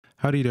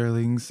Howdy,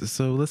 darlings.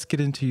 So let's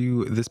get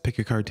into this pick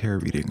a card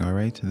tarot reading. All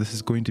right, this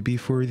is going to be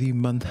for the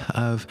month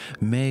of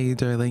May,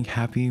 darling.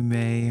 Happy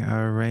May.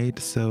 All right,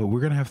 so we're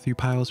gonna have three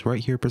piles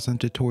right here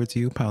presented towards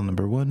you: pile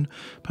number one,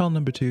 pile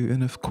number two,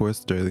 and of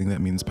course, darling,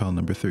 that means pile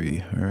number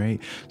three. All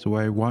right, so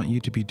what I want you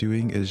to be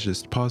doing is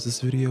just pause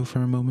this video for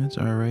a moment,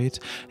 all right,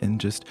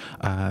 and just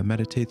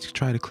meditate,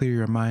 try to clear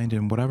your mind,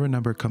 and whatever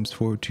number comes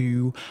forward to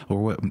you,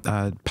 or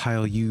what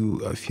pile you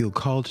feel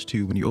called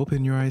to when you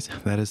open your eyes,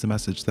 that is the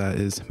message that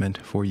is meant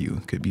for you.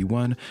 Could be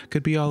one,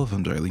 could be all of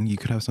them, darling. You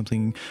could have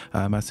something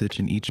message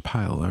in each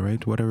pile. All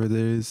right, whatever it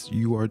is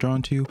you are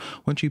drawn to.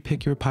 Once you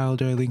pick your pile,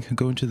 darling,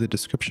 go into the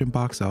description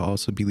box. I'll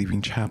also be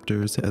leaving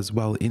chapters as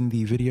well in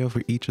the video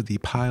for each of the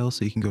piles,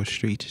 so you can go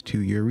straight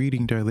to your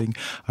reading, darling.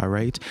 All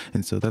right,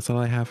 and so that's all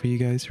I have for you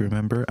guys.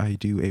 Remember, I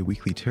do a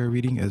weekly tarot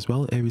reading as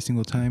well every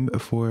single time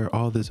for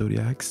all the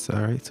zodiacs.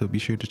 All right, so be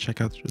sure to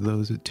check out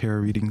those tarot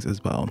readings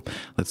as well.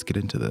 Let's get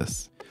into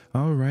this.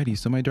 Alrighty,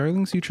 so my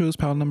darlings, you chose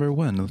pile number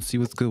one. Let's see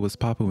what's good, what's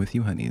popping with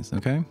you, honeys,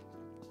 okay?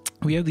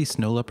 We have the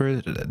snow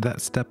leopard that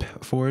step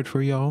forward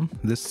for y'all.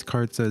 This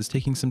card says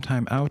taking some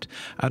time out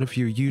of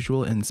your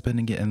usual and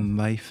spending it in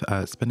life,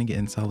 spending it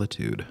in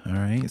solitude. All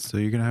right, so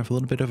you're gonna have a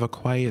little bit of a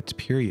quiet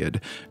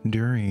period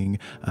during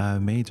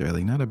May,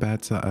 darling. Not a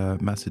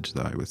bad message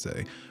though, I would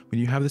say. When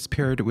you have this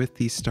paired with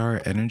the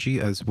star energy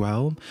as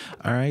well,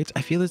 all right,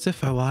 I feel as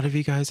if a lot of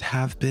you guys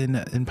have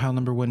been in pile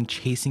number one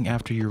chasing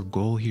after your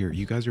goal here.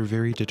 You guys are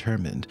very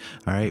determined,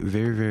 all right,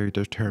 very, very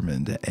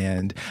determined.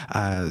 And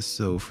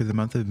so for the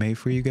month of May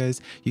for you guys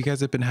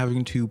have been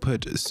having to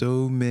put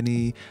so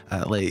many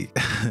like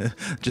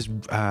just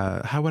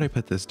how would I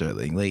put this,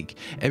 darling? Like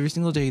every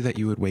single day that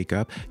you would wake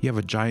up, you have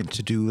a giant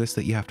to-do list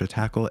that you have to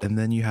tackle, and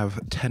then you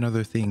have 10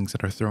 other things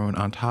that are thrown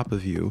on top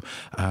of you,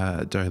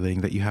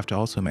 darling, that you have to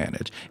also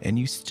manage. And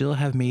you still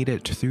have made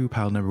it through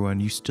pile number one.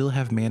 You still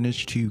have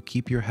managed to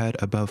keep your head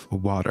above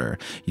water.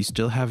 You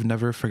still have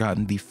never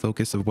forgotten the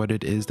focus of what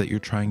it is that you're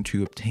trying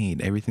to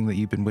obtain. Everything that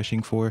you've been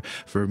wishing for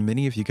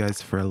many of you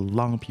guys for a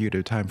long period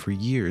of time, for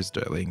years,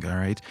 darling. All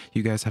right,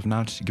 you guys have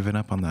not given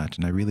up on that,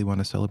 and I really want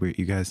to celebrate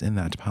you guys in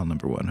that pile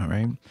number one. All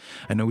right,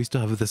 I know we still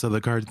have this other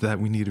card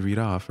that we need to read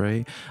off,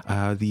 right?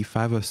 The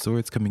Five of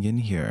Swords coming in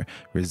here,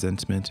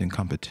 resentment and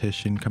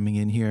competition coming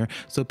in here.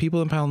 So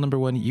people in pile number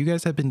one, you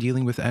guys have been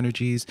dealing with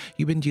energies.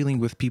 You've been dealing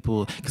with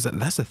people, because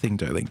that's the thing,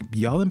 darling.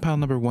 Y'all in pile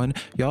number one,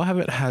 y'all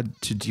haven't had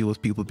to deal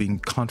with people being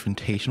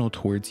confrontational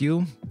towards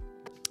you.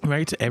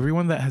 Right,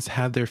 everyone that has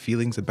had their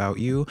feelings about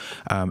you,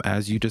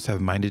 as you just have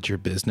minded your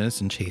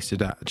business and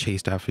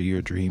chased after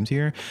your dreams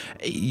here,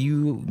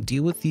 you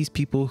deal with these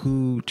people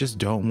who just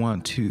don't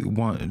want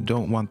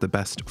the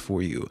best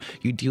for you.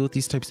 You deal with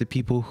these types of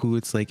people who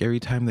it's like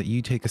every time that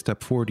you take a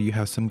step forward, you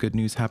have some good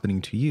news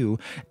happening to you.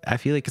 I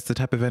feel like it's the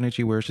type of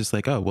energy where it's just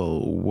like, oh well,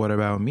 what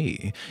about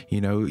me? You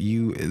know,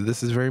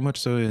 this is very much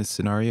so in a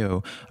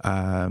scenario,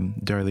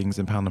 darlings,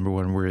 in pile number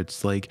one, where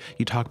it's like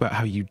you talk about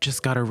how you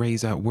just got a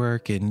raise at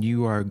work and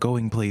you are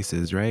going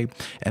places, right?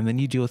 And then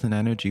you deal with an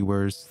energy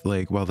where it's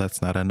like, well,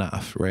 that's not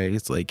enough, right?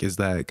 It's like, is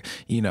that,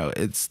 you know,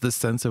 it's the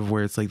sense of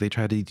where it's like they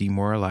try to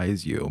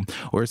demoralize you,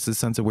 or it's the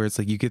sense of where it's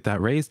like you get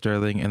that raise,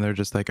 darling, and they're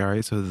just like, all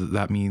right, so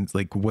that means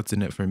like, what's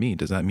in it for me?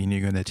 Does that mean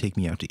you're going to take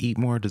me out to eat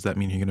more? Does that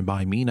mean you're going to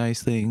buy me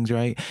nice things,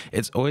 right?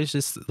 It's always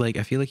just like,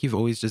 I feel like you've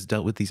always just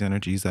dealt with these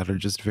energies that are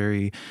just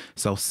very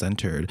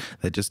self-centered,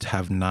 that just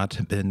have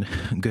not been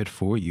good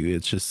for you.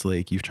 It's just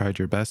like you've tried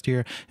your best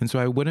here. And so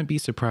I wouldn't be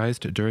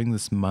surprised during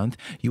this month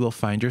you will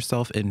find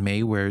yourself in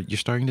May where you're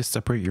starting to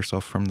separate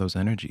yourself from those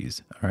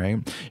energies. All right,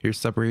 you're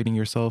separating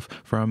yourself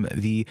from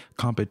the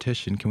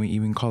competition. Can we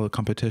even call it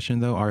competition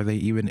though? Are they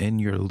even in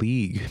your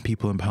league,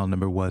 people in pile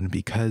number one?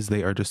 Because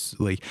they are just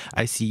like,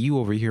 I see you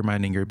over here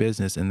minding your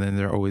business, and then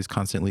they're always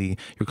constantly,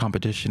 your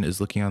competition is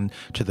looking on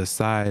to the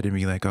side and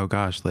be like, oh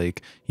gosh,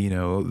 like, you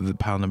know, the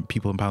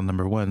people in pile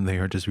number one, they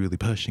are just really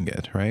pushing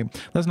it, right?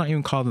 Let's not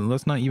even call them,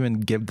 let's not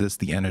even give this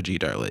the energy,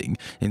 darling,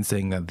 in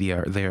saying that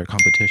they are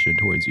competition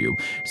towards you.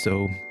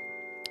 So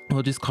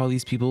we'll just call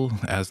these people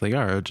as they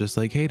are, just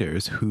like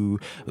haters, who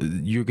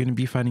you're going to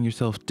be finding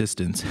yourself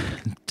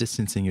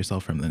distancing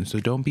yourself from them.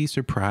 So don't be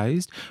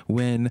surprised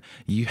when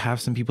you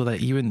have some people that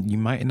even you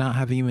might not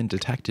have even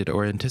detected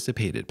or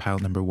anticipated, pile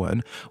number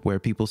one, where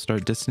people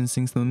start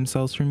distancing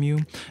themselves from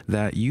you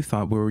that you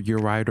thought were your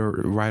ride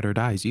or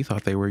dies. You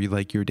thought they were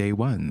like your day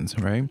ones,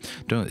 right?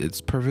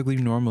 It's perfectly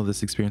normal,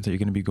 this experience that you're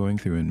going to be going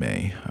through in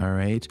May. All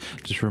right,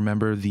 just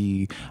remember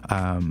that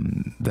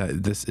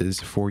this is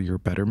for your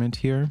betterment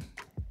here.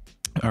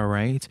 All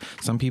right,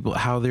 some people,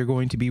 how they're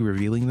going to be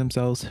revealing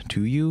themselves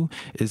to you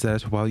is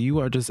that while you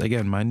are just,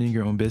 again, minding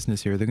your own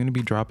business here, they're going to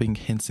be dropping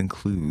hints and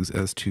clues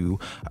as to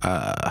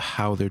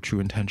how their true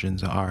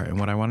intentions are. And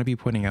what I want to be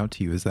pointing out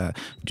to you is that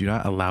do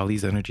not allow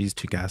these energies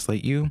to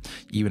gaslight you,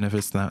 even if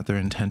it's not their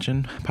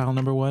intention, pile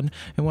number one.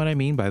 And what I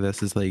mean by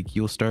this is like,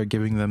 you'll start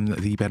giving them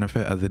the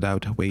benefit of the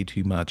doubt way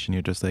too much, and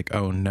you're just like,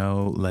 oh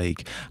no,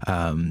 like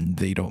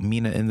they don't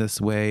mean it in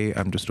this way,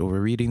 I'm just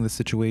overreading the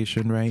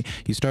situation, right?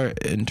 You start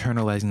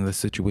internalizing this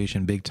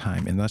situation big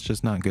time, and that's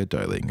just not good,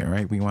 darling. All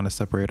right, we want to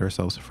separate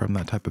ourselves from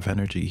that type of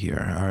energy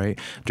here. All right,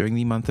 during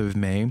the month of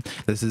May,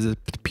 this is a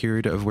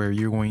period of where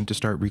you're going to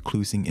start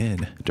reclusing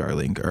in,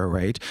 darling. All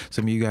right,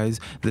 some of you guys,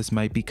 this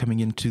might be coming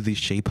into the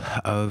shape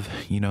of,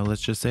 you know,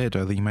 let's just say it,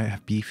 darling, you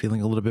might be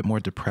feeling a little bit more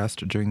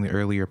depressed during the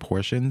earlier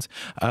portions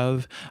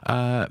of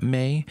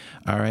May.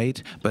 All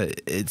right,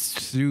 but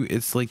it's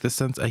like the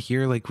sense I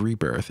hear, like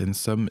rebirth, and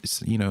some,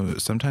 you know,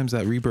 sometimes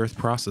that rebirth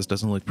process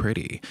doesn't look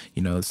pretty.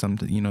 You know,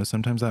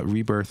 sometimes that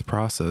rebirth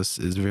process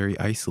is very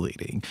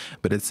isolating,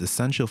 but it's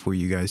essential for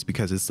you guys,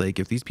 because it's like,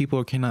 if these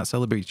people cannot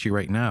celebrate you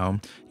right now,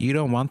 you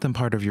don't want them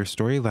part of your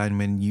storyline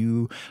when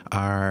you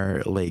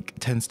are like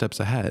 10 steps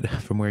ahead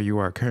from where you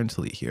are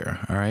currently here.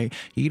 All right,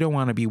 you don't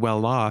want to be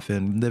well off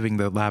and living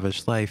the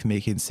lavish life,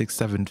 making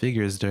 6-7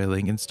 figures,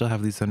 darling, and still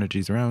have these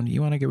energies around.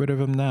 You want to get rid of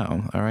them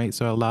now. All right,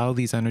 so allow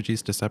these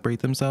energies to separate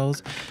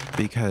themselves,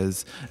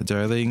 because,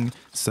 darling,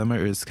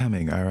 summer is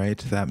coming. All right,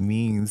 that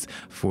means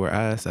for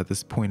us at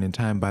this point in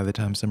time, by the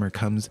time summer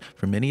comes,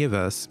 for many of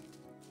us,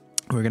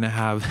 we're gonna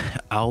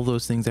have all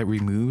those things that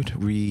removed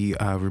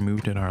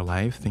in our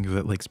life. Think of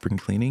it like spring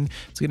cleaning.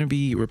 It's gonna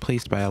be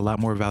replaced by a lot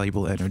more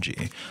valuable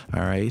energy.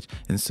 All right,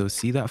 and so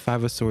see that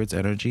Five of Swords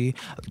energy,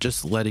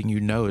 just letting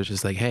you know, it's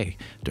just like, hey,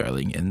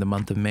 darling, in the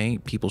month of May,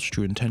 people's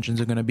true intentions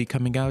are gonna be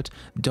coming out.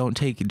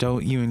 Don't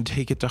even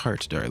take it to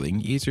heart, darling.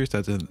 Easier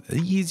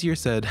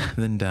said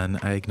than done,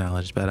 I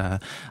acknowledge,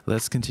 but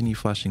let's continue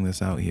fleshing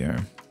this out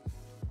here.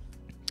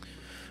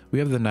 We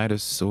have the Knight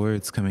of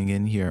Swords coming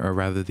in here, or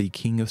rather the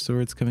King of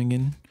Swords coming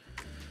in,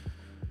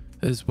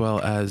 as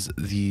well as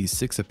the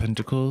Six of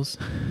Pentacles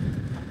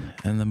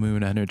and the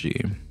Moon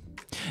energy.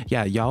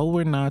 Yeah, y'all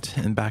were not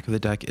in back of the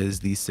deck is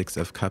the Six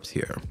of Cups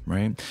here,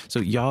 right? So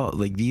y'all,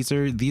 like, this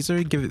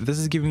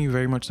is giving you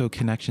very much so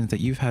connections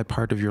that you've had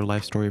part of your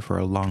life story for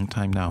a long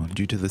time now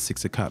due to the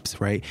Six of Cups,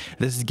 right?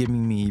 This is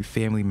giving me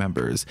family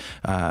members,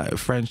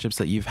 friendships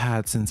that you've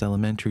had since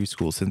elementary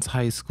school, since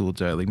high school,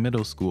 darling,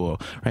 middle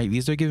school, right?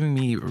 These are giving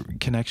me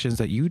connections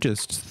that you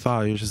just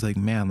thought, you're just like,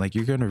 man, like,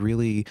 you're gonna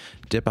really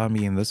dip on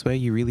me in this way.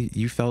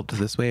 You felt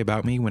this way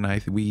about me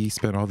when we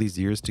spent all these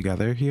years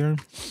together here.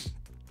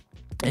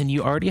 And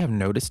you already have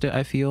noticed it,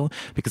 I feel,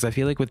 because I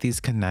feel like with these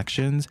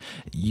connections,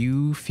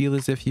 you feel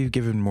as if you've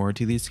given more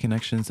to these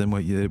connections than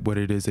what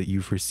it is that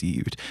you've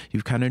received.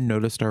 You've kind of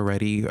noticed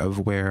already of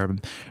where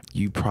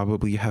you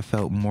probably have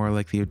felt more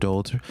like the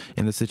adult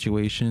in the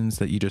situations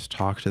that you just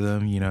talk to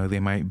them. You know,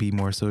 they might be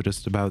more so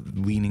just about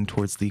leaning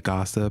towards the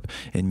gossip,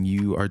 and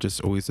you are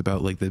just always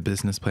about like the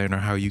business plan, or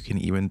how you can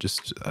even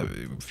just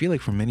feel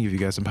like for many of you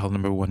guys in pile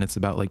number one, it's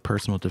about like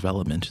personal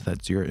development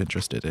that you're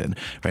interested in,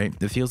 right?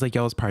 It feels like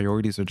y'all's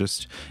priorities are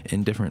just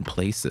in different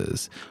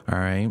places. All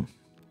right,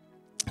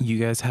 you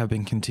guys have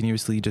been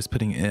continuously just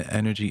putting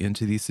energy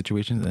into these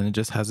situations, and it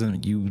just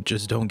hasn't, you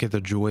just don't get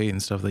the joy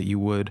and stuff that you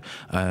would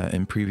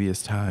in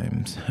previous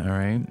times. All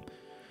right,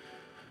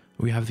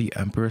 we have the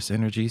Empress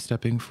energy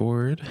stepping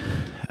forward,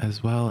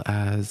 as well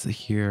as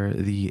here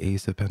the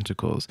Ace of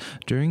Pentacles.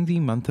 During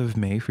the month of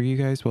May for you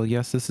guys, well,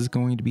 yes, this is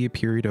going to be a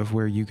period of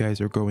where you guys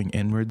are going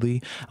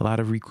inwardly. A lot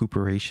of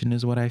recuperation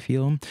is what I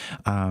feel.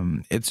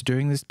 It's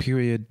during this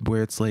period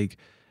where it's like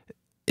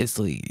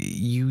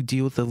you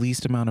deal with the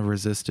least amount of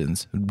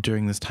resistance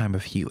during this time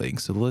of healing.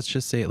 So let's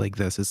just say it like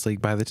this. It's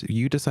like by the time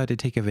you decide to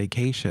take a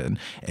vacation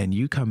and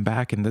you come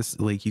back, and this,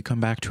 like, you come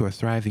back to a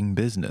thriving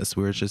business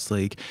where it's just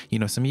like, you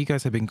know, some of you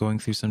guys have been going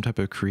through some type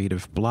of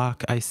creative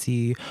block, I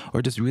see,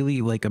 or just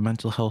really like a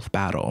mental health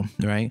battle,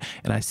 right?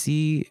 And I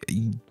see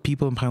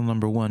people in pile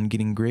number one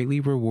getting greatly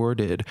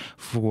rewarded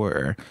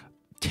for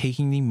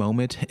taking the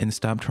moment and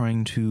stop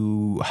trying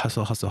to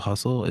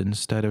hustle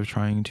instead of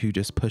trying to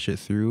just push it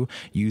through,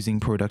 using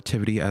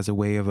productivity as a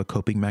way of a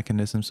coping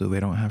mechanism so they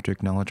don't have to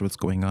acknowledge what's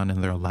going on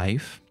in their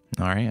life.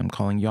 All right, I'm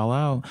calling y'all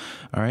out.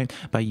 All right,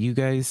 by you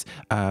guys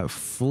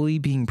fully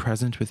being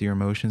present with your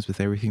emotions,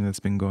 with everything that's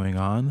been going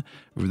on,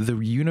 the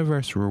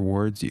universe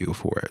rewards you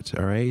for it.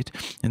 All right,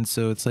 and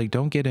so it's like,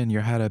 don't get in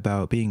your head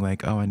about being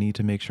like, oh, I need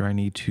to make sure I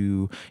need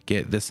to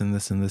get this and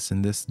this and this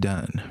and this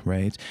done,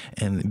 right?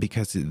 And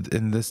because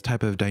in this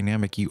type of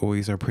dynamic, you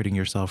always are putting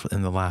yourself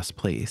in the last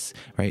place,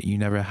 right? You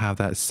never have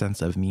that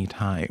sense of me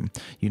time.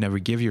 You never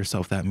give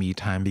yourself that me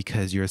time,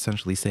 because you're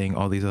essentially saying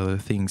all these other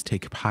things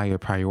take higher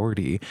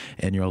priority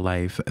in your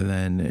life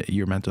than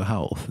your mental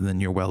health, than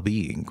your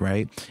well-being,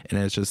 right? And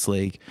it's just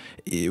like,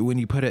 when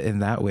you put it in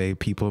that way,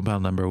 people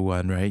about number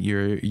one, right,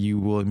 you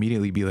will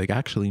immediately be like,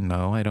 actually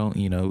no, I don't,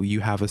 you know,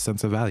 you have a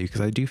sense of value. Because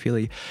I do feel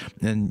like,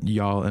 and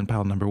y'all in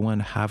pile number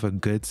one have a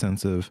good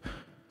sense of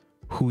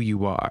who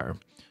you are,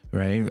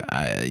 right?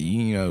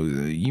 You know,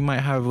 you might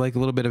have like a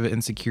little bit of an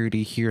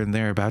insecurity here and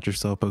there about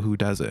yourself, but who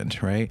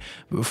doesn't, right?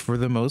 But for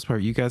the most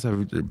part, you guys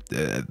have,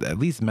 at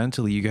least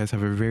mentally, you guys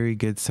have a very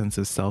good sense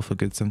of self, a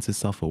good sense of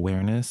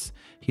self-awareness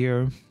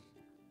here.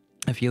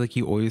 I feel like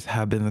you always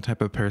have been the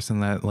type of person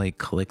that like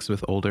clicks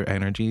with older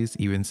energies.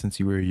 Even since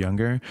you were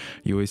younger,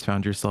 you always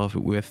found yourself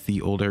with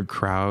the older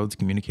crowds,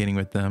 communicating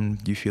with them.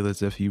 You feel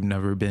as if you've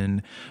never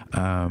been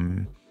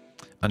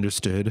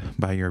understood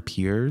by your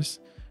peers,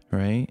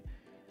 right?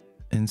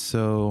 And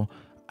so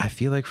I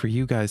feel like for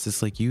you guys,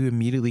 it's like you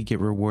immediately get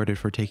rewarded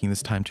for taking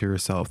this time to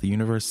yourself. The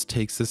universe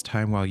takes this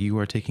time while you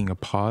are taking a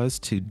pause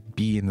to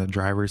be in the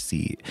driver's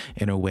seat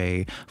in a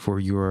way for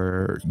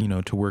your,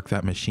 to work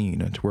that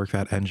machine and to work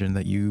that engine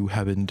that you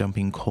have been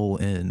dumping coal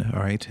in.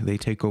 All right. They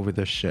take over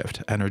the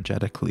shift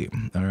energetically.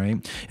 All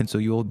right. And so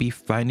you'll be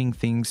finding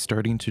things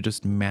starting to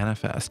just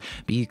manifest.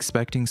 Be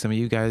expecting some of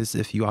you guys,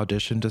 if you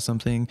audition to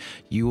something,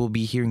 you will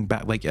be hearing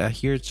back. Like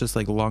here, it's just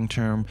like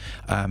long-term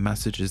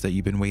messages that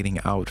you've been waiting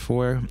out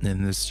for.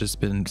 And this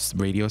just been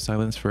radio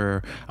silence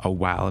for a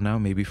while now,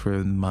 maybe for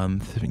a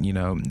month.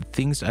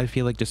 Things I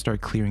feel like just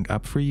start clearing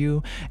up for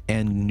you,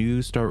 and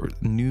news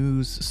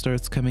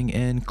starts coming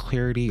in,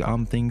 clarity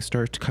on things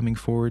starts coming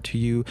forward to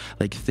you.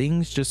 Like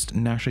things just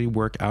naturally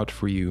work out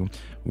for you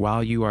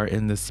while you are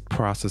in this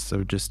process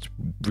of just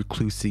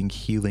reclusing,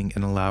 healing,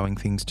 and allowing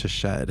things to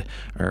shed.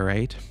 All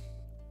right.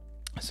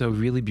 So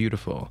really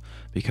beautiful,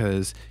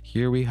 because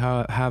here we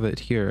have it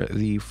here,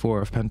 the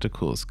Four of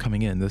Pentacles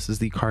coming in. This is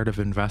the card of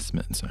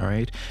investments. All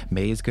right.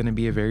 May is going to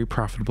be a very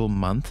profitable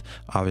month.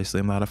 Obviously,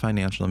 I'm not a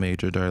financial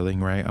major,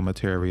 darling, right? I'm a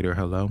tarot reader.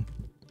 Hello.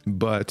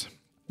 But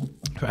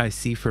I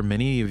see for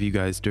many of you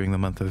guys during the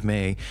month of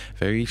May,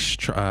 very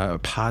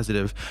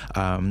positive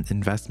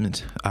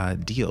investment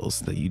deals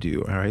that you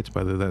do. All right,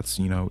 whether that's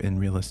in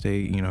real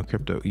estate,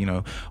 crypto,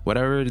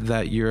 whatever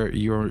that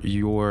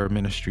your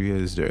ministry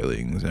is,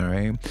 darlings. All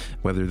right,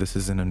 whether this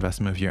is an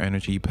investment of your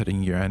energy,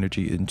 putting your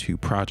energy into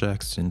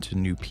projects, into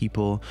new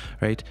people,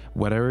 right?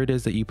 Whatever it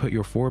is that you put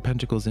your Four of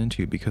Pentacles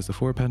into, because the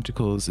Four of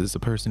Pentacles is the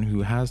person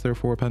who has their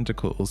Four of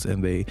Pentacles,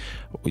 and they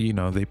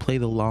play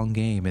the long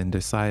game and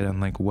decide on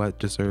like what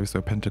deserves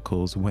their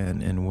pentacles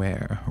when and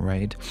where,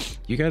 right?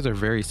 You guys are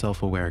very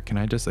self-aware. Can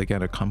I just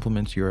again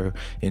compliment your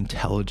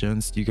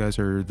intelligence? You guys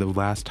are the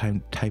last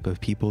type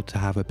of people to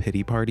have a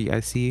pity party,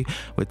 I see,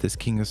 with this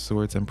King of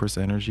Swords, Empress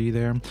energy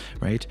there,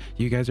 right?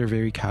 You guys are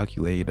very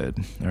calculated.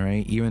 All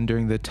right, even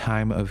during the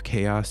time of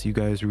chaos, you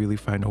guys really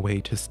find a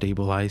way to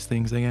stabilize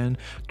things again.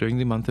 During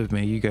the month of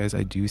May, you guys,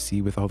 I do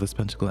see with all this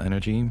pentacle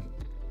energy,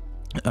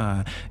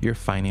 your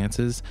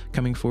finances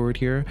coming forward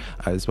here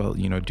as well,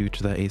 due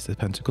to the Ace of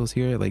Pentacles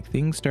here, like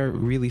things start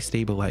really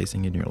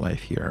stabilizing in your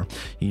life here.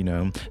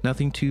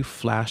 Nothing too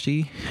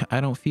flashy,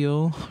 I don't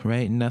feel,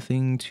 right?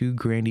 Nothing too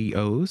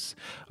grandiose,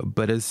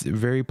 but it's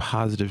very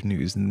positive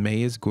news.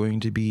 May is going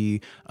to be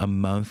a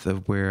month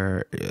of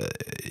where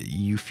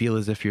you feel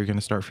as if you're going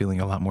to start feeling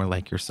a lot more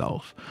like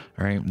yourself.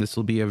 All right, this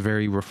will be a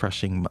very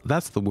refreshing,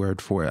 that's the word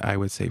for it, I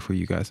would say, for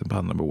you guys in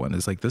pile number one,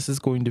 is like this is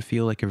going to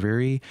feel like a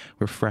very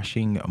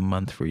refreshing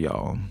month for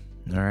y'all.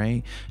 All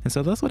right, and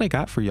so that's what I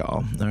got for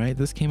y'all. All right,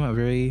 this came out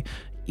very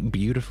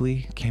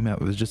beautifully,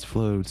 it was just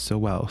flowed so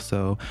well.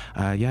 So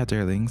yeah,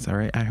 darlings, all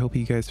right, I hope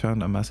you guys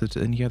found a message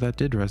in here that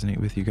did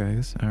resonate with you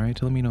guys. All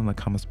right, let me know in the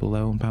comments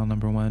below in pile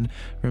number one.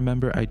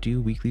 Remember, I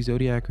do weekly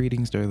zodiac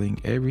readings, darling,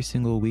 every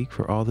single week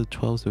for all the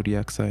 12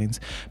 zodiac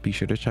signs. Be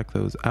sure to check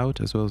those out,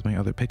 as well as my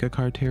other pick a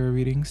card tarot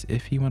readings.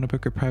 If you want to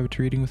book a private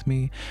reading with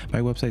me, my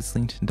website's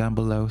linked down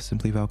below,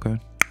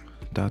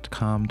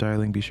 SimplyVelca.com,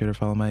 darling. Be sure to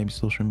follow my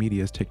social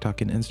medias, TikTok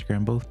and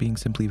Instagram, both being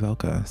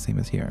SimplyVelca, same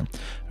as here.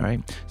 All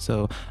right,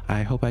 so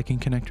I hope I can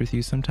connect with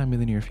you sometime in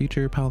the near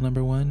future, pile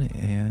number one.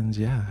 And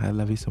yeah, I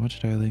love you so much,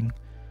 darling.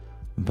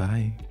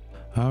 Bye.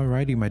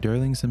 Alrighty, my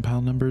darlings, in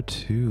pile number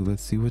two,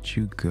 let's see what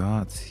you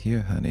got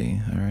here,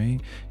 honey. All right,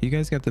 you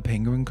guys got the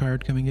Penguin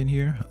card coming in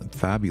here.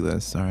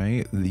 Fabulous. All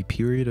right, the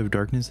period of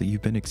darkness that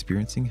you've been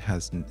experiencing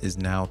is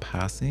now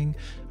passing.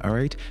 All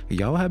right,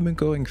 y'all have been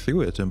going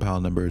through it in pile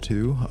number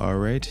two. All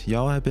right,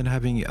 y'all have been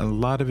having a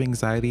lot of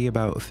anxiety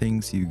about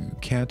things you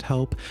can't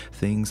help,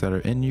 things that are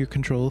in your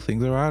control,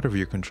 things that are out of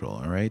your control.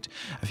 All right,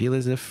 I feel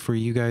as if for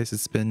you guys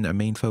it's been a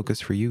main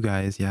focus for you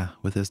guys, yeah,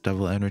 with this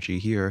double energy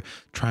here,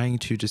 trying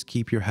to just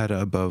keep your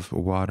head above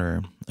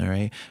water. All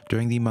right,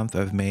 during the month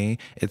of May,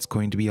 it's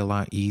going to be a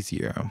lot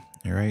easier.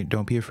 All right,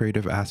 don't be afraid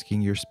of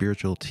asking your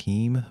spiritual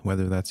team,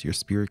 whether that's your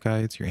spirit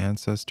guides, your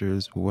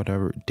ancestors,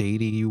 whatever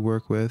deity you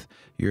work with,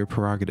 your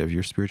prerogative,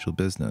 your spiritual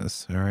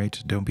business. All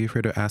right, don't be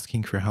afraid of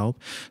asking for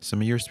help. Some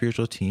of your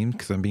spiritual team,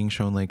 because I'm being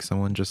shown like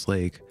someone just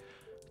like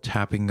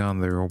tapping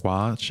on their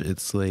watch,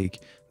 it's like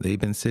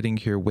they've been sitting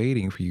here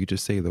waiting for you to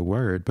say the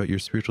word, but your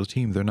spiritual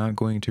team, they're not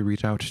going to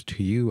reach out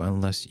to you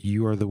unless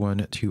you are the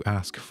one to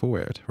ask for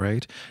it,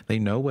 right? They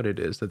know what it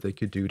is that they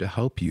could do to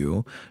help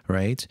you,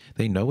 right?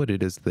 They know what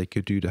it is they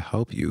could do to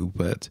help you,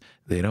 but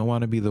they don't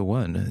want to be the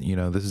one.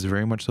 This is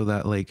very much so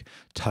that like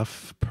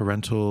tough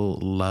parental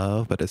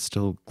love, but it's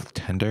still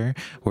tender,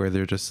 where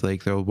they're just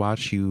like, they'll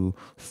watch you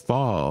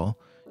fall,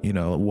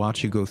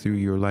 watch you go through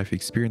your life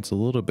experience a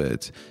little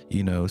bit,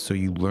 so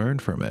you learn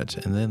from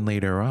it. And then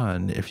later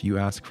on, if you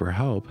ask for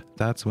help,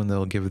 that's when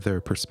they'll give their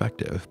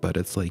perspective. But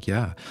it's like,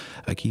 yeah,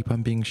 I keep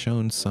on being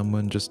shown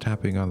someone just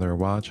tapping on their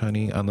watch,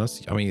 honey.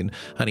 Unless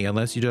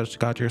you just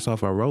got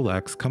yourself a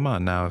Rolex. Come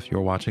on now, if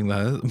you're watching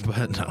that.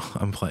 But no,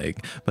 I'm playing.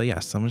 But yeah,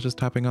 someone's just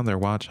tapping on their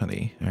watch,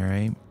 honey. All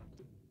right.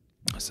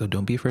 So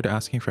don't be afraid of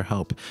asking for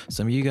help.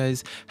 Some of you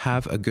guys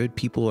have a good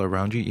people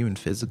around you, even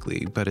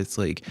physically, but it's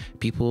like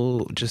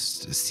people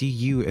just see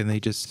you and they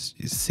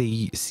just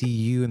see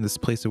you in this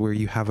place where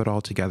you have it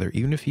all together,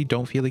 even if you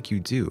don't feel like you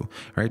do,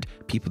 right?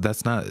 People,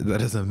 that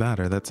doesn't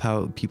matter. That's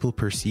how people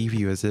perceive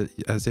you, as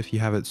if you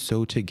have it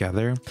so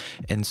together.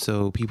 And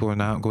so people are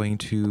not going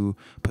to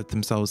put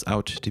themselves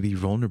out to be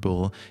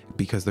vulnerable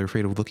because they're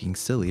afraid of looking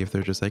silly. If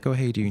they're just like, oh,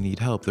 hey, do you need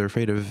help? They're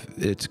afraid of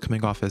it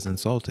coming off as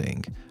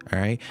insulting. All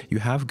right. You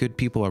have good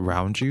people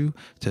around you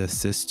to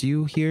assist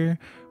you here,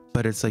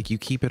 but it's like you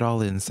keep it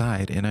all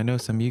inside. And I know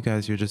some of you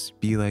guys, you'll just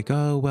be like,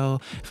 oh,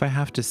 well, if I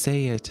have to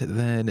say it,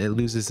 then it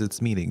loses its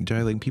meaning.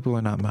 Darling, people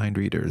are not mind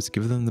readers.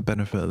 Give them the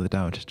benefit of the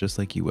doubt, just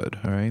like you would.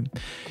 All right.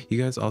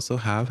 You guys also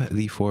have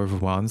the Four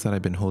of Wands that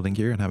I've been holding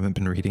here and haven't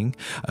been reading.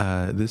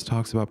 This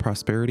talks about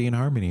prosperity and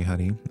harmony,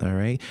 honey. All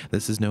right.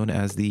 This is known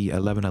as the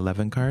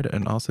 1111 card.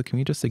 And also, can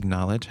we just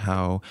acknowledge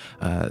how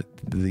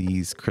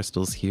these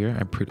crystals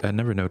here, I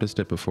never noticed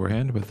it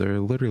beforehand, but they're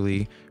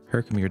literally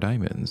Herkimer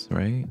diamonds,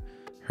 right?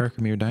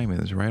 Herkimer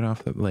diamonds right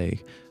off the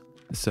lake.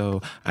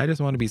 So I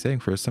just want to be saying,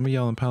 for some of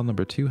y'all in pile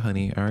number 2,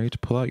 honey, all right,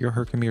 pull out your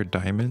Herkimer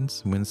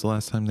diamonds. When's the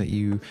last time that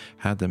you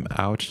had them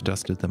out,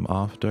 dusted them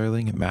off,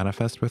 darling?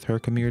 Manifest with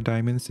Herkimer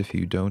diamonds if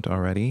you don't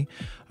already.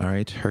 All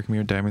right,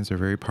 Herkimer diamonds are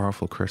very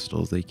powerful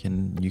crystals. You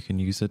can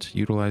use it to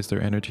utilize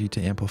their energy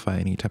to amplify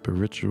any type of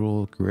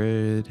ritual,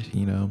 grid,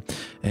 you know.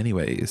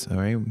 Anyways, all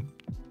right.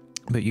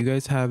 But you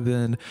guys have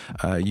been,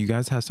 you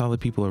guys have solid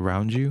people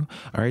around you.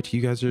 All right.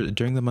 You guys are,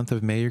 during the month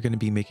of May, you're going to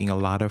be making a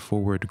lot of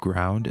forward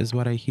ground, is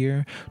what I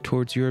hear,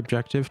 towards your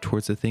objective,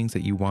 towards the things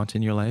that you want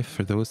in your life.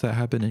 For those that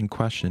have been in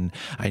question,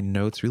 I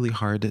know it's really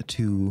hard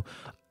to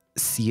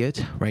see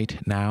it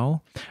right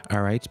now,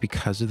 all right,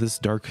 because of this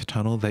dark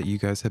tunnel that you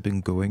guys have been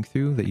going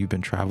through, that you've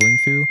been traveling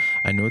through.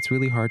 I know it's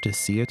really hard to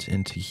see it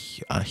and to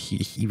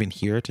even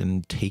hear it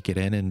and take it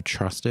in and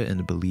trust it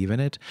and believe in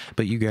it,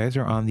 but you guys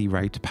are on the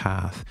right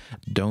path.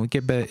 Don't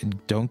get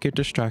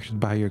distracted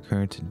by your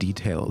current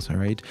details. All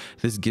right,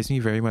 this gives me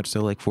very much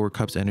so like Four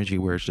Cups energy,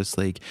 where it's just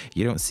like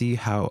you don't see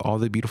how all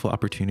the beautiful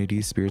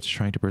opportunities Spirit's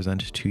trying to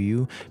present to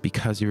you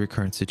because of your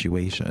current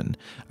situation.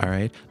 All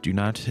right, do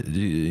not,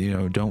 you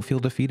know, don't feel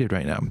defeated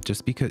right now,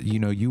 just because, you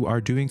know, you are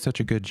doing such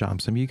a good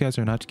job. Some of you guys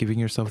are not giving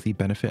yourself the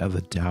benefit of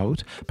the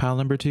doubt. Pile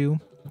number 2,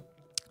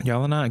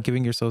 y'all are not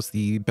giving yourselves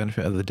the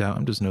benefit of the doubt.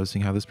 I'm just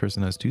noticing how this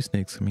person has 2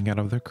 snakes coming out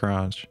of their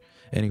crotch.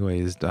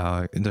 Anyways,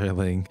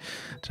 darling,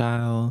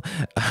 child,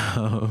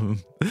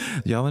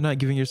 y'all are not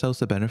giving yourselves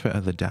the benefit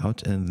of the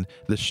doubt and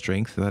the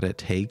strength that it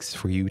takes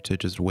for you to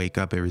just wake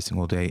up every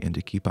single day and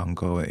to keep on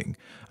going.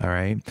 All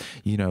right.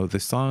 You know, the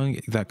song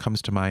that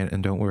comes to mind,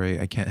 and don't worry,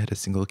 I can't hit a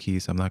single key,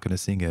 so I'm not going to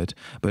sing it,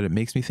 but it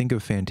makes me think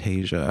of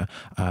Fantasia,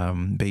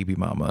 Baby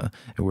Mama,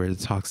 where it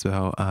talks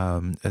about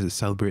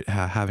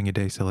having a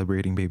day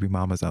celebrating baby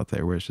mamas out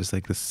there, where it's just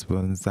like, this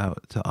one's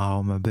out to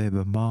all my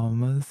baby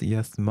mamas.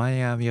 Yes,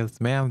 ma'am. Yes,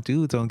 ma'am.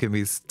 Don't get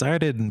me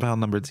started in pile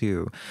number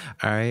 2.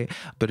 All right.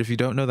 But if you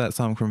don't know that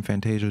song from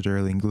Fantasia,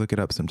 darling, look it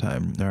up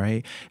sometime. All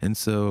right. And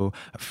so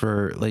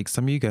for like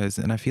some of you guys,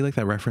 and I feel like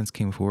that reference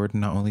came forward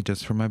not only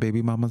just for my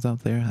baby mamas out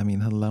there, I mean,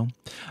 hello,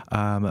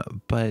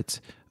 but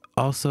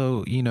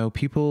also, you know,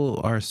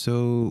 people are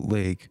so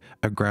like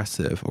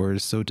aggressive or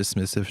so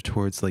dismissive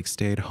towards like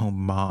stay-at-home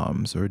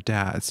moms or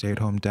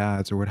stay-at-home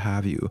dads or what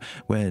have you,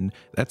 when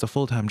that's a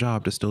full-time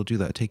job to still do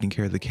that, taking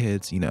care of the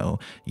kids. You know,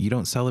 you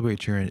don't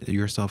celebrate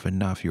yourself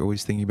enough. You're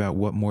always thinking about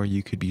what more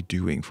you could be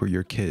doing for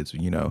your kids,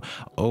 you know,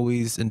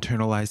 always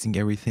internalizing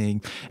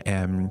everything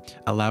and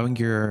allowing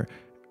your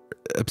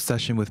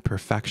obsession with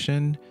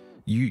perfection,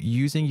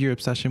 using your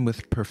obsession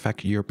with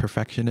your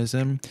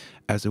perfectionism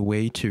as a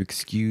way to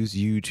excuse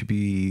you to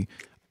be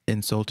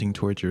insulting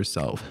towards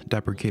yourself,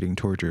 deprecating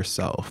towards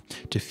yourself,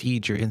 to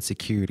feed your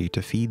insecurity,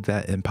 to feed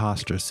that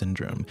imposter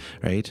syndrome,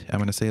 right? I'm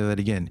going to say that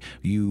again.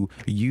 You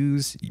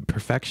use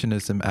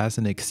perfectionism as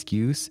an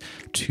excuse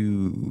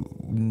to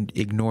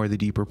ignore the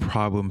deeper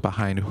problem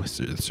behind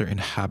certain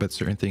habits,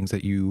 certain things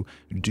that you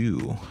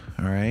do.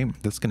 All right.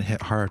 That's going to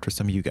hit hard for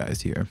some of you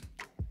guys here.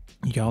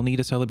 Y'all need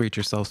to celebrate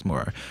yourselves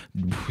more.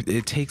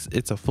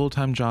 It's a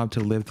full-time job to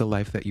live the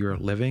life that you're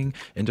living.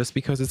 And just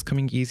because it's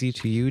coming easy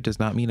to you does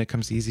not mean it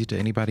comes easy to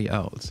anybody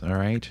else. All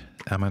right.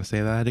 I'm going to say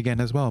that again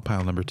as well.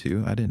 Pile number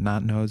 2. I did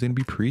not know I was going to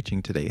be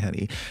preaching today,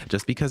 honey.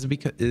 Just because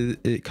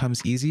it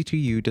comes easy to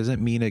you doesn't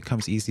mean it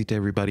comes easy to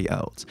everybody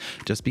else.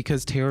 Just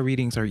because tarot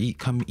readings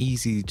come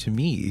easy to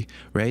me,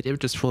 right? It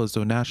just flows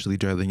so naturally,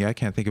 darling. I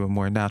can't think of a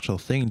more natural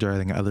thing,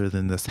 darling, other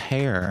than this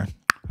hair.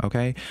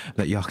 Okay,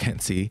 that y'all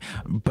can't see,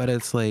 but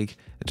it's like,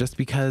 just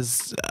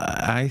because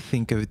I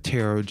think of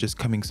tarot just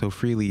coming so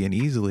freely and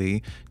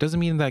easily doesn't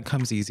mean that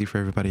comes easy for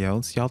everybody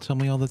else. Y'all tell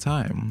me all the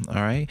time.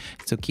 All right,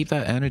 so keep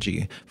that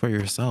energy for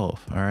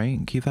yourself. All right,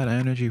 keep that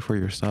energy for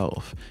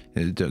yourself.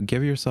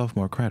 Give yourself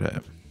more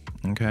credit.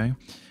 Okay.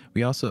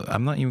 We also,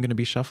 I'm not even going to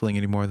be shuffling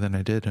any more than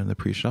I did in the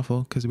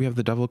pre-shuffle, because we have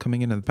the devil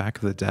coming in at the back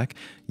of the deck.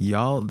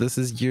 Y'all, this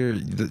is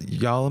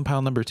y'all in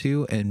pile number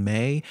 2 in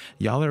May.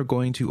 Y'all are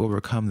going to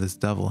overcome this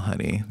devil,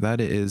 honey.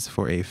 That is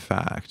for a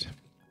fact.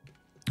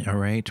 All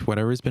right,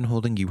 whatever has been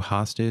holding you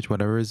hostage,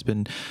 whatever has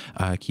been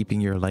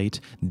keeping your light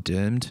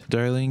dimmed,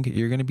 darling,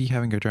 you're going to be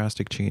having a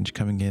drastic change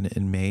coming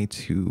in May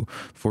to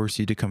force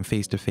you to come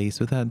face to face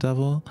with that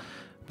devil,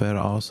 but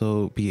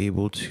also be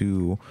able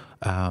to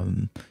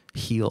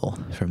heal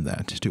from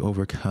that, to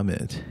overcome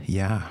it.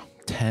 Yeah.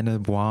 10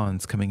 of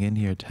Wands coming in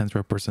here. 10s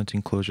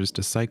representing closures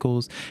to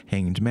cycles.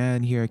 Hanged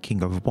Man here.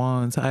 King of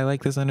Wands. I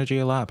like this energy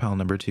a lot, pal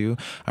number 2.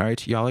 All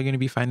right, y'all are going to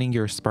be finding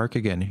your spark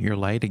again, your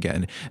light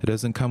again. It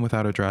doesn't come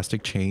without a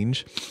drastic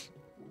change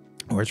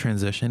or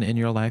transition in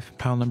your life,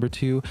 pal number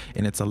 2,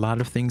 and it's a lot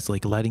of things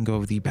like letting go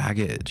of the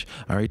baggage.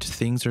 All right,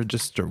 things are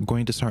just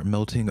going to start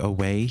melting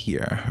away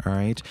here. All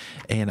right,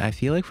 and I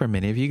feel like for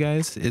many of you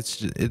guys,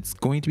 it's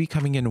going to be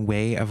coming in a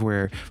way of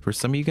where for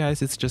some of you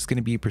guys it's just going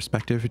to be a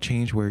perspective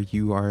change where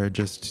you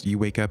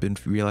wake up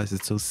and realize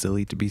it's so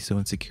silly to be so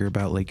insecure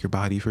about like your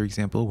body, for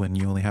example, when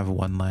you only have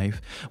one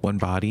life, one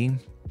body,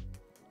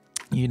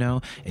 you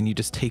know, and you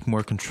just take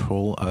more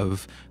control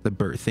of the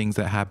things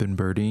that have been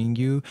burdening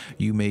you.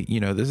 You may, you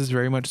know, this is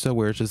very much so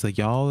where it's just like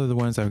y'all are the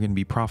ones that are going to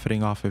be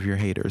profiting off of your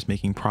haters,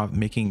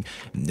 making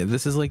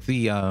this is like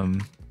the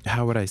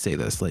how would I say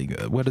this,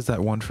 like what is that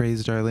one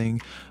phrase,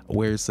 darling,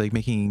 where it's like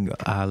making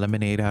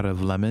lemonade out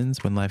of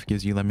lemons. When life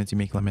gives you lemons, you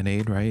make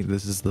lemonade, right?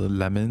 This is the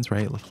lemons,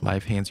 right?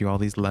 Life hands you all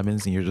these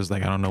lemons and you're just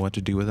like, I don't know what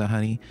to do with it,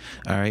 honey.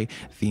 All right,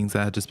 things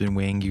that have just been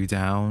weighing you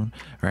down,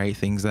 right?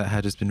 Things that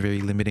had just been very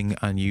limiting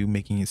on you,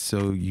 making it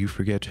so you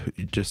forget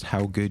just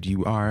how good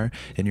you are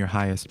in your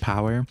highest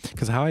power.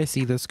 Because how I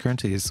see this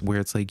currently is where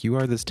it's like you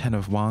are this 10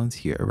 of Wands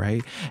here,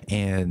 right?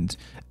 And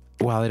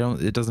while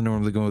it doesn't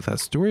normally go with that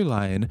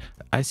storyline,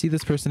 I see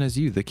this person as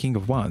you, the King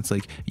of Wands.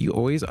 Like you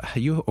always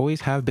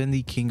have been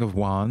the King of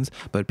Wands,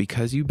 but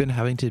because you've been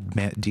having to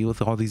deal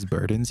with all these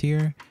burdens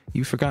here,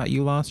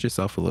 you lost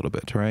yourself a little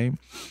bit, right?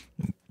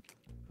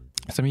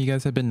 Some of you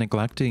guys have been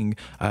neglecting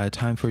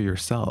time for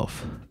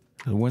yourself.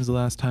 When's the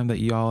last time that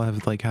y'all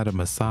have like had a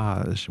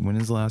massage? When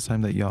is the last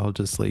time that y'all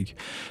just like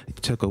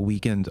took a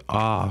weekend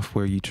off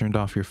where you turned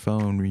off your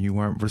phone, where you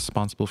weren't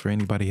responsible for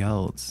anybody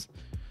else?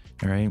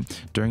 All right,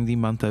 during the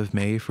month of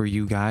May for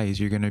you guys,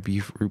 you're going to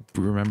be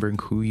remembering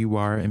who you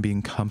are and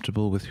being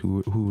comfortable with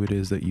who it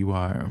is that you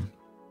are.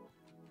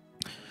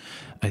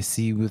 I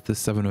see with the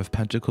 7 of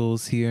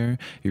Pentacles here,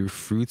 the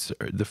fruits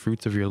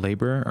of your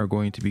labor are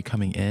going to be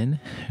coming in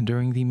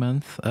during the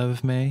month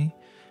of May.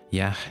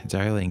 Yeah,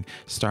 darling,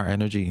 star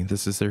energy.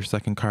 This is their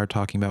second card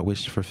talking about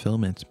wish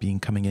fulfillment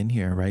coming in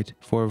here, right?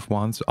 4 of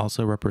Wands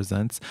also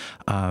represents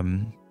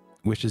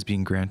wishes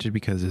being granted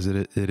because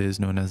it is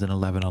known as an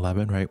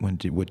 11-11, right?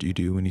 What do you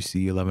do when you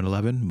see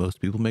 11-11?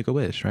 Most people make a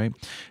wish, right?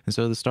 And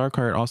so the star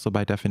card also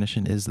by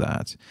definition is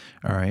that.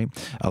 All right,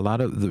 a lot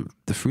of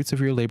the fruits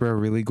of your labor are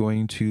really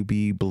going to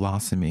be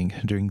blossoming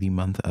during the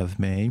month of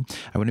May.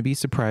 I wouldn't be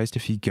surprised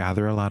if you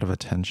gather a lot of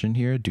attention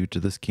here due to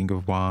this King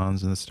of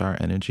Wands and the star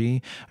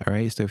energy. All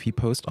right, so if you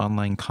post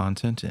online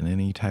content in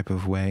any type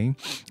of way,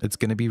 it's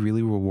going to be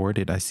really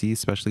rewarded. I see,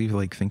 especially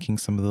like thinking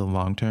some of the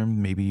long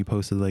term, maybe you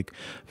posted like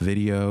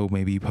video,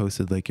 maybe you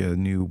posted like a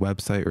new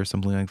website or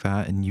something like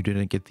that, and you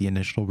didn't get the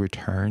initial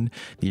return,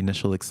 the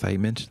initial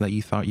excitement that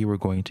you thought you were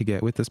going to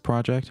get with this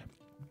project.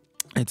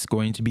 It's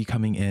going to be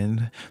coming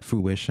in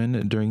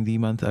fruition during the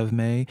month of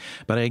May.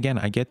 But again,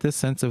 I get this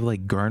sense of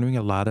like garnering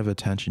a lot of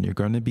attention. You're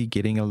going to be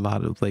getting a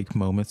lot of like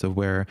moments of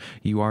where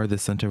you are the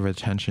center of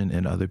attention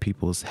in other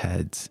people's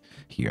heads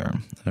here.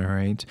 All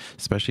right.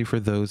 Especially for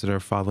those that are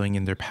following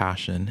in their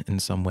passion in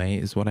some way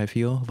is what I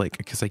feel like,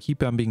 because I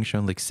keep on being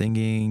shown like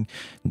singing,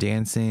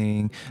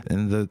 dancing,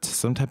 and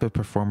some type of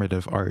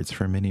performative arts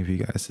for many of you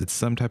guys. It's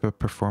some type of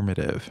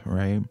performative,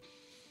 right?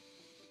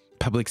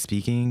 Public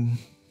speaking.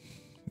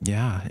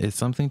 Yeah, it's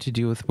something to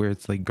do with where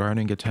it's like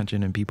garnering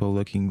attention and people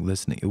looking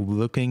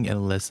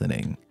and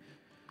listening.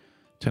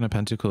 10 of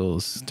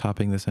Pentacles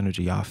topping this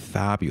energy off.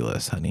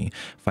 Fabulous, honey.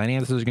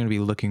 Finances are going to be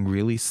looking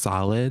really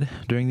solid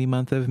during the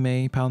month of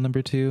May, pal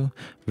number 2.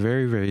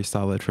 Very, very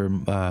solid for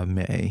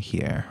May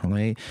here,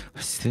 right?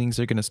 Things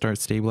are going to start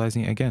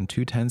stabilizing. Again,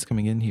 2 10s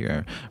coming in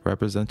here,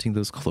 representing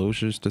those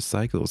closures to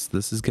cycles.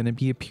 This is going to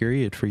be a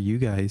period for you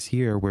guys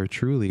here where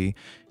truly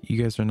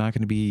you guys are not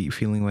going to be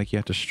feeling like you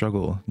have to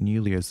struggle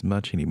nearly as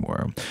much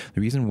anymore.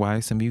 The reason why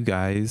some of you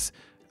guys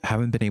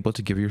haven't been able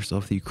to give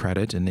yourself the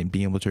credit and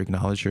being able to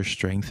acknowledge your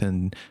strength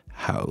and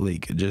how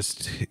like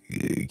just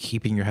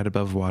keeping your head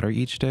above water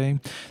each day,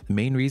 the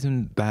main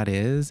reason that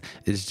is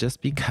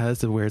just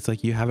because of where it's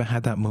like you haven't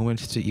had that moment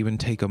to even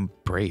take a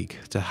break,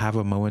 to have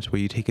a moment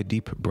where you take a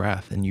deep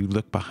breath and you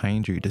look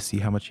behind you to see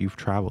how much you've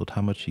traveled,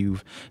 how much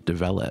you've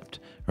developed,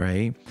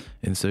 right?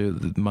 And so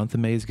the month of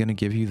May is going to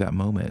give you that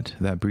moment,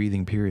 that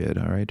breathing period.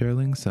 All right,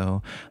 darling.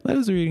 So that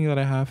is the reading that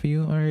I have for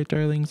you. All right,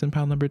 darlings, and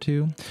pal number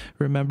 2.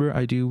 Remember,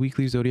 I do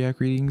weekly zodiac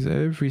readings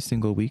every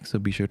single week, so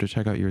be sure to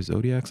check out your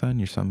zodiac sign,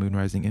 your sun, moon,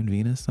 rising, and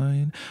Venus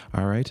sign.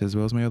 All right, as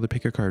well as my other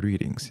pick a card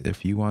readings.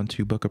 If you want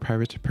to book a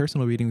private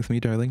personal reading with me,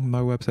 darling,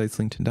 my website's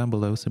linked down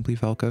below,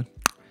 SimplyVelca.com.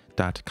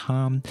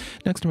 simplyvelca.com.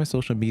 Next to my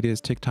social media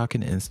is TikTok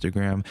and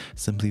Instagram,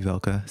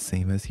 SimplyVelca,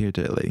 same as here,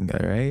 darling.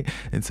 All right.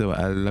 And so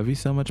I love you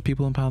so much,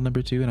 people in pile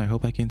number 2, and I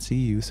hope I can see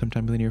you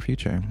sometime in the near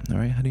future. All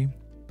right, honey.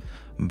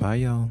 Bye,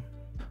 y'all.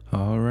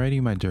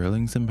 Alrighty, my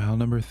darlings, in pile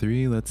number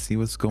 3, let's see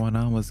what's going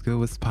on, what's good,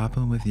 what's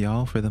popping with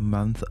y'all for the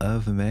month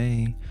of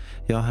May.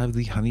 Y'all have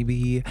the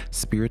honeybee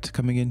spirit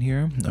coming in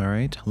here. All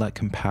right, let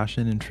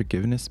compassion and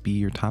forgiveness be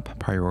your top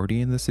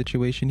priority in this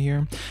situation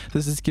here.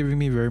 This is giving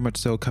me very much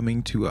so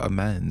coming to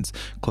amends,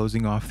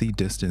 closing off the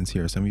distance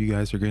here. Some of you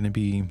guys are going to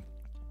be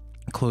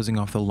closing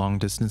off the long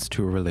distance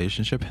to a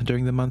relationship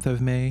during the month of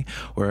May,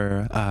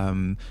 or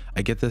I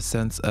get this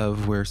sense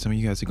of where some of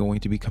you guys are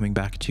going to be coming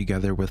back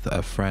together with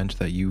a friend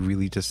that you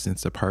really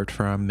distanced apart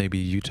from. Maybe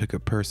you took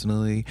it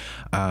personally,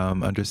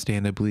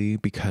 understandably,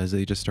 because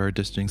they just started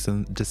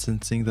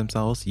distancing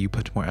themselves. You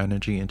put more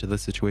energy into the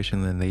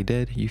situation than they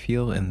did, you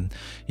feel, and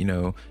you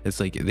know, it's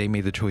like they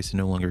made the choice of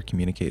no longer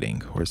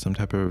communicating, or some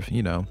type of,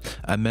 you know,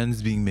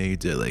 amends being made,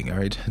 dealing, all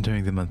right,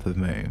 during the month of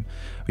May.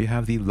 We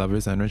have the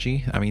Lover's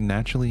energy, I mean,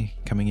 naturally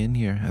coming in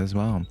here as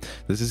well.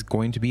 This is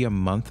going to be a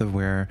month of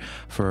where,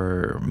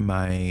 for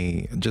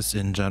my, just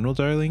in general,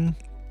 darling,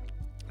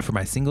 for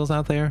my singles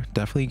out there,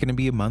 definitely going to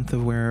be a month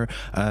of where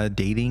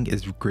dating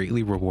is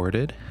greatly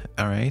rewarded.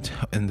 All right,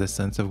 in the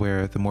sense of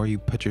where the more you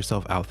put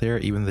yourself out there,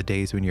 even the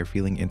days when you're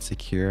feeling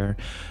insecure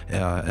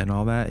and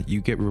all that, you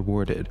get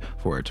rewarded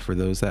for it. For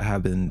those that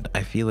have been,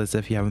 I feel as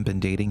if you haven't been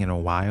dating in a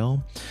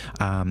while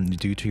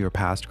due to your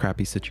past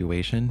crappy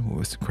situation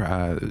with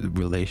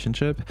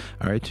relationship,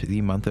 all right,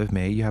 the month of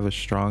May, you have a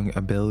strong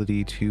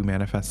ability to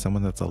manifest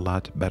someone that's a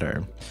lot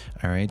better.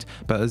 All right,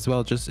 but as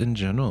well, just in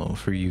general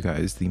for you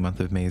guys, the month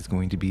of May is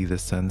going to be the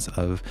sense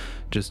of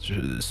just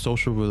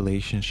social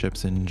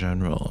relationships in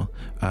general,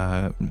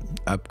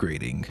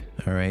 upgrading,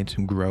 all right,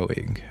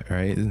 growing, all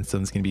right, and so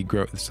it's going to be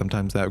growth.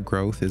 Sometimes that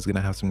growth is going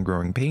to have some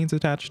growing pains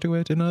attached to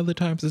it, and other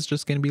times it's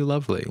just going to be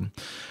lovely.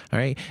 All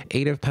right,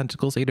 8 of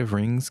Pentacles, 8 of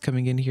Rings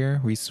coming in here,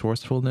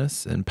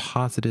 resourcefulness and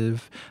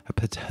positive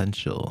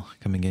potential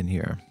coming in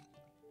here.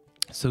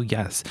 So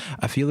yes,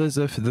 I feel as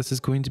if this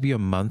is going to be a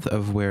month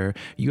of where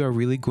you are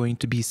really going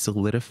to be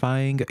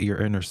solidifying your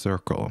inner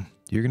circle.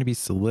 You're going to be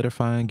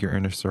solidifying your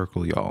inner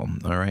circle, y'all.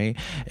 All right.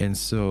 And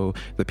so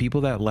the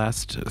people that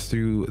last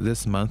through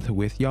this month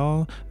with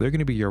y'all, they're going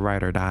to be your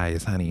ride or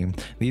dies, honey.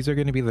 These are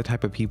going to be the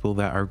type of people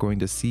that are going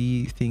to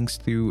see things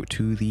through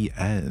to the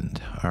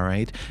end. All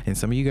right. And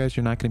some of you guys,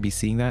 you're not going to be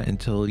seeing that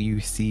until you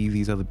see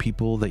these other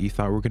people that you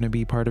thought were going to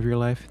be part of your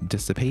life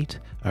dissipate.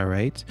 All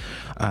right.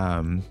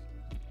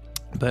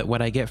 But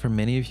what I get from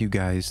many of you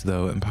guys,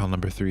 though, in pile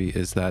number 3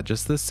 is that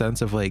just this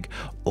sense of like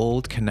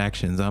old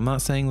connections. I'm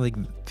not saying like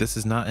this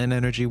is not an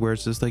energy where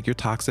it's just like your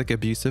toxic,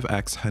 abusive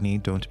ex, honey.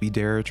 Don't be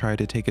dare try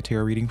to take a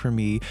tarot reading from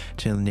me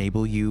to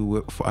enable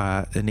you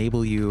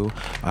to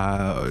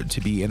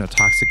be in a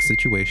toxic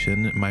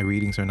situation. My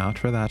readings are not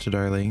for that,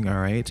 darling. All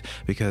right,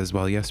 because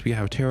while yes, we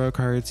have tarot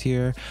cards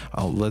here,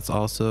 let's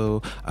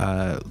also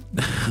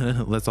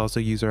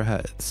use our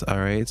heads. All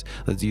right,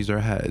 let's use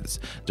our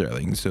heads,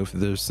 darling. So if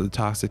there's a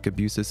toxic,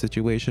 abusive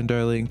situation,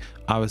 darling,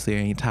 obviously I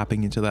ain't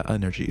tapping into that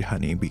energy,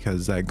 honey,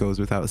 because that goes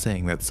without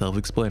saying. That's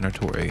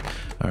self-explanatory.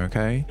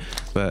 Okay,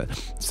 but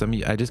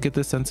I just get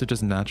this sense of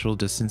just natural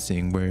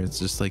distancing, where it's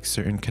just like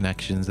certain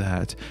connections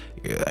that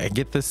I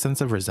get this sense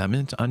of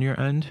resentment on your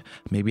end,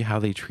 maybe how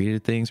they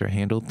treated things or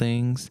handled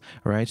things,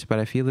 right? But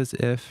I feel as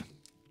if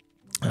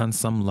on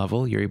some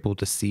level you're able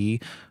to see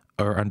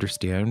or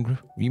understand.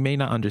 You may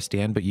not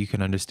understand, but you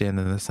can understand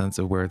in the sense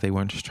of where they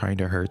weren't just trying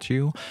to hurt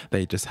you.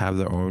 They just have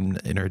their own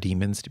inner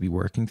demons to be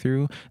working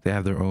through. They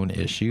have their own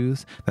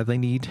issues that they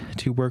need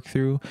to work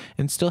through,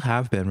 and still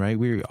have been, right?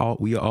 We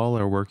all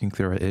are working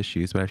through our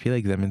issues, but I feel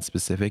like them in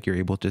specific, you're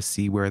able to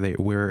see where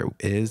it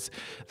is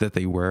that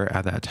they were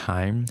at that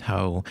time,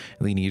 how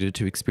they needed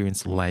to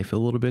experience life a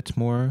little bit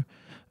more.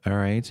 All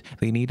right,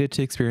 they needed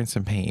to experience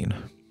some pain.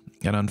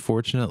 And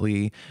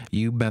unfortunately,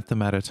 you met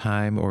them at a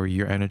time, or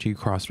your energy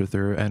crossed with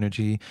their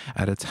energy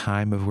at a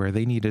time of where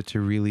they needed to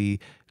really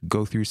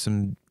go through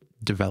some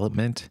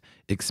development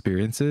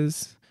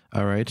experiences,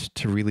 all right,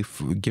 to really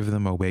give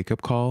them a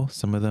wake-up call.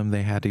 Some of them,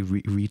 they had to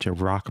reach a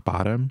rock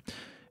bottom.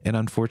 And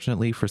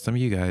unfortunately, for some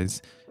of you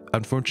guys,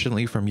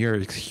 unfortunately from your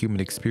human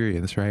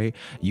experience, right,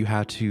 you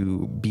had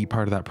to be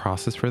part of that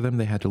process for them.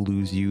 They had to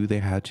lose you. They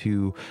had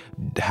to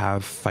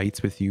have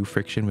fights with you,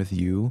 friction with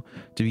you,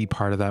 to be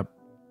part of that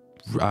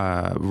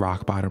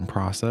rock bottom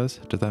process.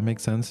 Does that make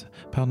sense,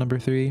 pile number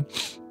 3?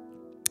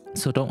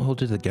 So don't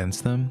hold it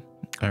against them.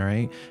 All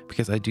right,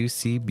 because I do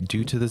see,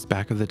 due to this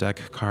back of the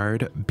deck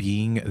card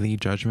being the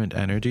Judgment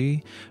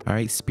energy, all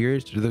right,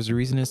 Spirit, there's a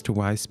reason as to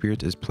why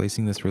Spirit is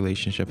placing this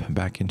relationship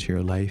back into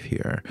your life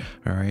here.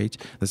 All right,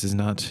 this is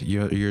not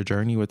your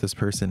journey with this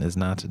person is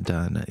not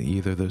done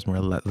either.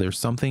 There's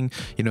something,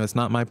 you know, it's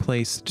not my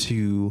place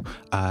to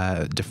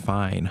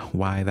define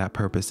why that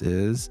purpose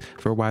is,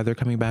 for why they're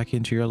coming back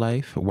into your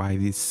life, why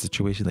this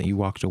situation that you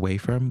walked away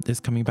from is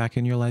coming back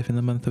in your life in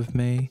the month of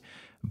May.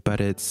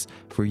 But it's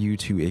for you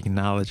to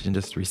acknowledge and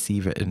just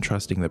receive it and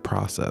trusting the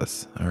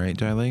process. All right,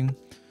 darling.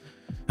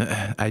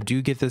 I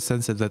do get the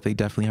sense of that they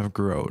definitely have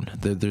grown.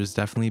 There's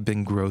definitely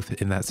been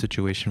growth in that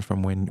situation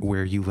from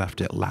where you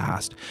left it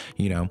last.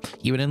 You know,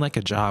 even in like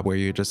a job where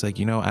you're just like,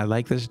 you know, I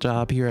like this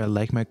job here, I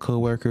like my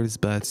coworkers,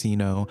 but you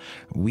know,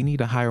 we need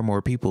to hire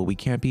more people. We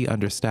can't be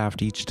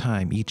understaffed each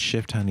time, each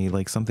shift, honey.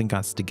 Like something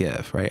got to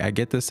give, right? I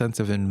get the sense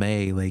of in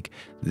May, like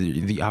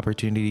the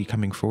opportunity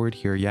coming forward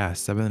here. Yeah,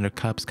 7 of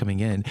Cups coming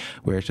in,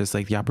 where it's just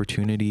like the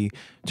opportunity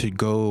to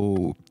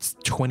go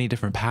 20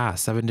 different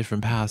paths, 7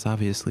 different paths,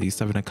 obviously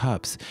 7 of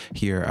Cups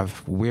here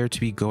of where to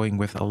be going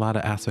with a lot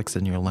of aspects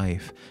in your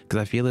life.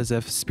 Because I feel as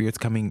if Spirit's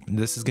coming,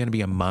 this is going to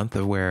be a month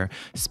of where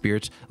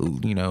Spirit,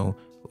 you know,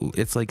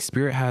 it's like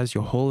Spirit has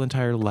your whole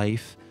entire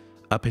life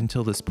up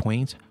until this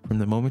point, from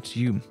the moment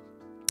you,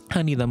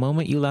 honey, the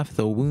moment you left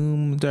the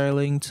womb,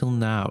 darling, till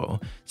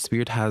now.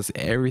 Spirit has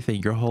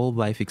everything, your whole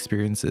life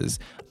experiences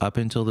up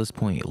until this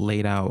point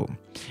laid out.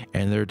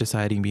 And they're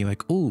deciding, being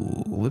like,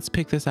 ooh, let's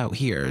pick this out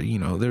here. You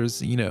know,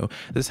 there's, you know,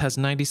 this has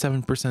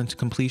 97%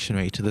 completion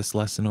rate to this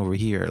lesson over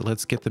here.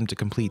 Let's get them to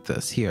complete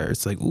this here.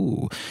 It's like,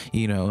 ooh,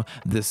 you know,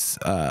 this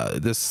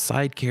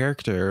side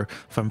character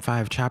from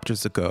 5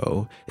 chapters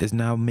ago is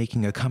now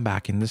making a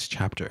comeback in this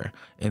chapter,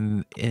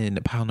 in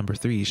pile number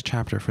 3's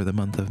chapter for the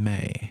month of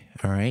May.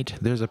 All right,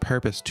 there's a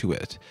purpose to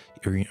it.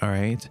 All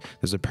right,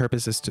 there's a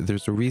purpose as to,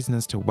 there's a reason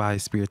as to why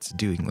Spirit's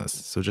doing this.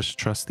 So just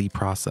trust the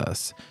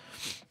process.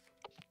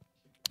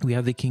 We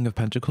have the King of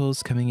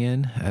Pentacles coming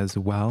in as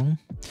well.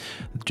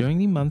 During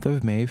the month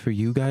of May, for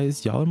you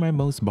guys, y'all are my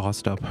most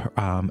bossed up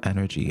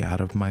energy out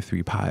of my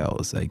 3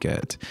 piles.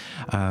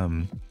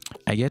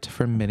 I get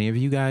from many of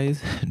you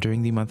guys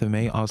during the month of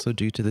May, also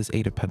due to this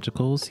 8 of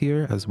Pentacles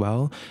here as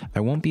well. I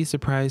won't be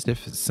surprised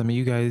if some of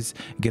you guys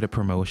get a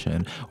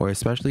promotion, or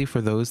especially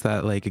for those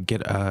that like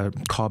get a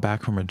call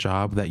back from a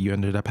job that you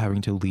ended up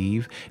having to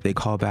leave. They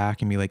call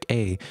back and be like,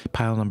 hey,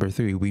 pile number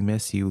 3, we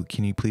miss you.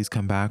 Can you please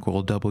come back?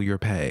 We'll double your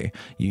pay.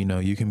 You know,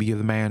 you can be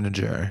the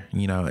manager.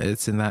 You know,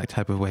 it's in that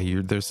type of way.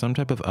 There's some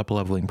type of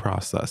up-leveling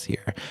process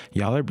here.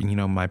 Y'all are, you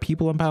know, my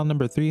people on pile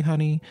number 3,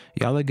 honey,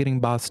 y'all are getting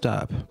bossed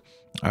up.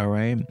 All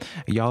right,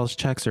 y'all's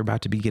checks are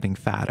about to be getting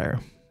fatter.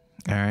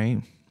 All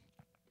right,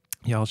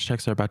 y'all's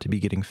checks are about to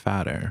be getting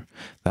fatter.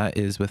 That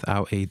is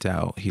without a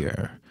doubt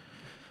here.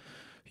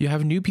 You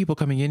have new people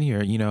coming in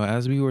here. You know,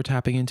 as we were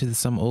tapping into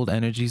some old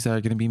energies that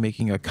are going to be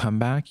making a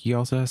comeback, you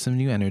also have some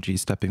new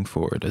energies stepping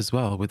forward as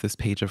well with this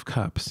Page of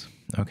Cups.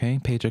 Okay,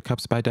 Page of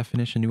Cups, by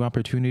definition, new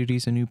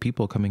opportunities and new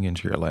people coming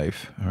into your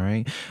life. All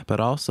right, but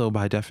also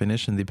by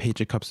definition, the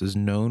Page of Cups is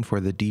known for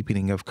the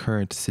deepening of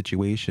current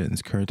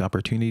situations, current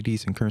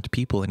opportunities, and current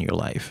people in your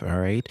life.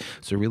 All right,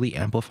 so really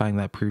amplifying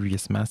that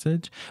previous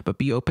message, but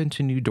be open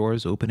to new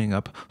doors opening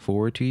up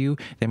forward to you.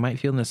 They might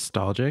feel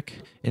nostalgic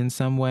in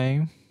some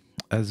way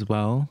as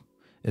well,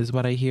 is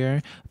what I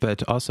hear.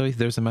 But also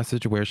there's a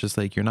message where it's just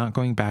like, you're not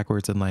going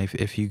backwards in life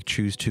if you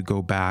choose to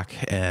go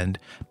back and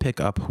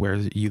pick up where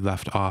you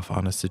left off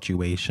on a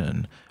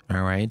situation.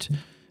 All right,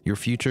 your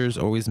future is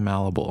always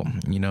malleable.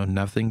 You know,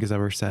 nothing is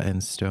ever set in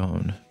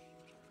stone.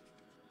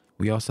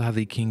 We also have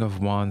the King of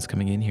Wands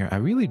coming in here. I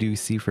really do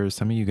see for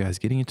some of you guys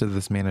getting into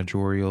this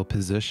managerial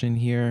position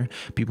here.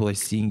 People are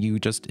seeing you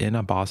just in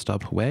a bossed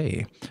up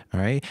way. All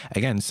right.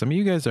 Again, some of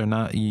you guys are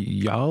not,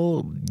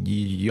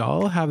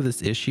 y'all have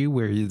this issue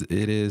where it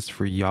is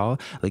for y'all,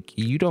 like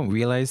you don't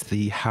realize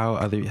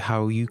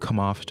how you come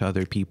off to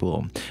other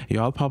people.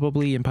 Y'all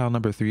probably in pile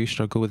number 3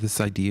 struggle with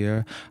this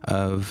idea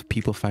of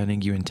people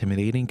finding you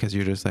intimidating, because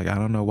you're just like, I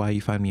don't know why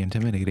you find me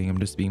intimidating. I'm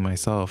just being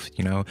myself.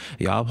 You know,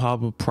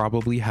 y'all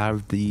probably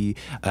have the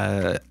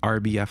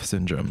RBF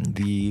syndrome,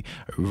 the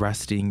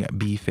resting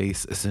B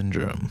face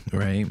syndrome,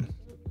 right?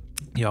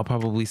 Y'all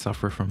probably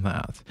suffer from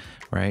that,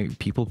 right?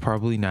 People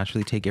probably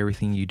naturally take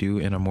everything you do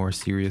in a more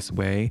serious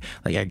way.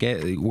 Like I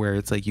get where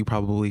it's like you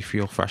probably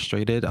feel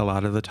frustrated a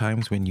lot of the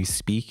times when you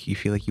speak. You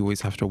feel like you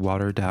always have to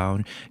water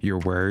down your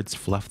words,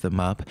 fluff them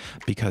up,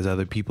 because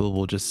other people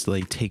will just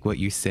like take what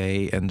you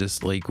say and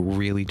just like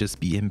really just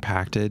be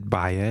impacted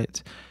by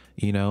it.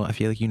 You know, I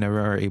feel like you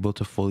never are able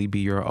to fully be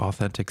your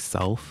authentic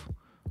self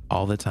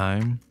all the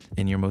time,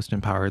 in your most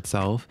empowered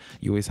self.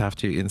 You always have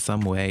to, in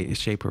some way,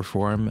 shape or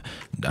form,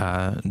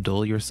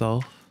 dull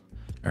yourself.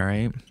 All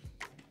right,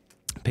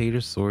 Page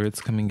of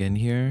Swords coming in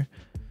here.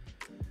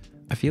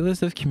 I feel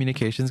as if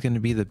communication is going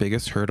to be the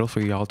biggest hurdle for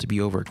y'all to be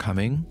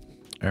overcoming.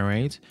 All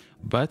right,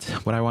 but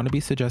what I want to be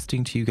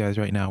suggesting to you guys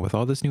right now, with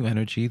all this new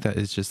energy that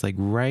is just like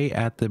right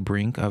at the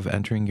brink of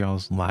entering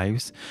y'all's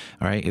lives,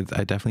 all right,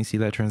 I definitely see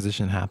that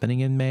transition happening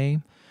in May.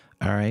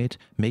 All right,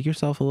 make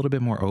yourself a little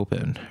bit more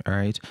open. All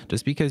right,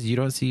 just because you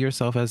don't see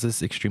yourself as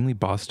this extremely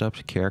bossed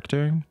up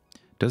character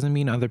doesn't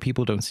mean other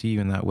people don't see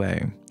you in that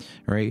way.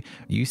 Right,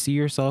 you see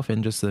yourself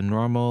in just the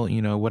normal,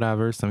 you know,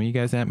 whatever. Some of you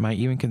guys that might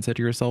even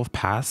consider yourself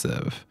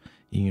passive,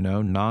 you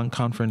know,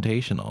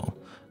 non-confrontational.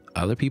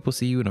 Other people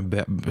see you in a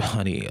bit,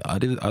 honey.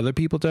 Other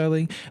people,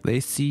 darling, they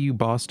see you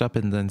bossed up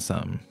and then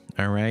some.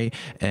 All right.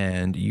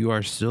 And you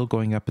are still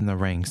going up in the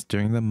ranks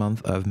during the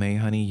month of May,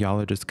 honey. Y'all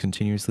are just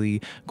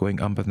continuously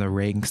going up in the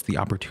ranks, the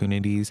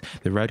opportunities.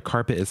 The red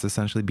carpet is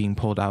essentially being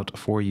pulled out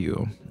for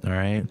you. All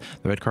right.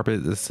 The red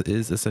carpet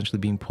is essentially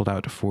being pulled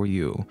out for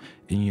you.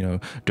 And, you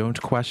know,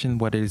 don't question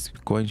what is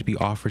going to be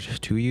offered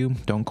to you.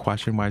 Don't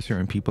question why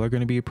certain people are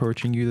going to be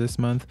approaching you this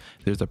month.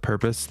 There's a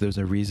purpose. There's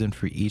a reason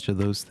for each of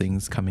those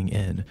things coming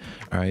in.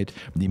 All right.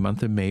 The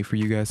month of May for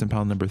you guys in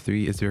pile number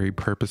 3 is very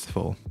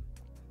purposeful.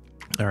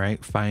 All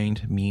right,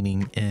 find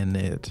meaning in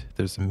it.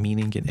 There's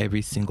meaning in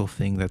every single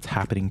thing that's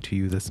happening to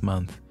you this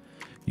month.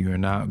 You are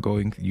not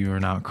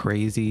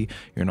crazy.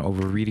 You're not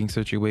overreading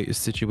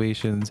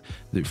situations.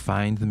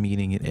 Find the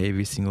meaning in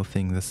every single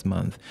thing this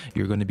month.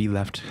 You're going to be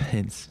left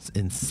hints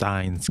and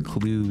signs,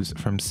 clues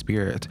from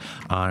spirit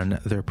on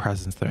their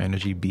presence, their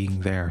energy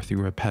being there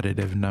through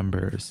repetitive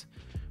numbers,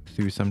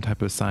 through some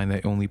type of sign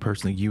that only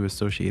personally you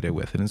associate it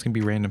with. And it's going to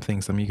be random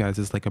things. Some of you guys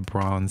is like a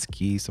bronze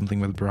key,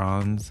 something with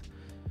bronze.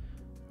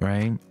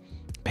 Right?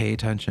 Pay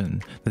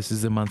attention. This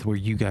is a month where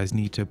you guys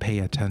need to pay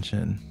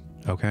attention.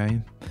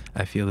 Okay?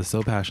 I feel this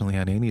so passionately,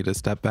 honey. I need to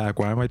step back.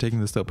 Why am I taking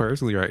this so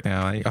personally right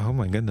now? Oh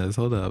my goodness,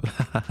 hold up.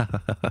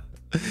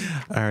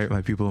 All right,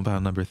 my people in pile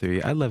number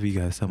 3. I love you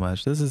guys so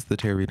much. This is the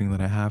tarot reading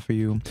that I have for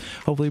you.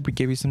 Hopefully we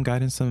gave you some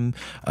guidance, some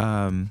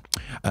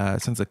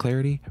sense of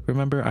clarity.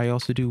 Remember, I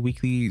also do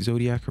weekly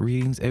zodiac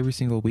readings every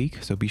single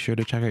week, so be sure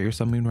to check out your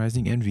sun, moon,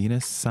 rising, and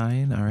Venus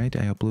sign. All right,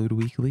 I upload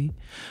weekly.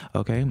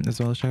 Okay, as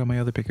well as check out my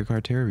other pick a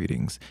card tarot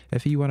readings.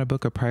 If you want to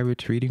book a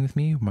private reading with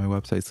me, my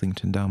website's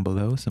linked in down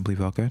below,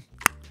 SimplyVelca.com.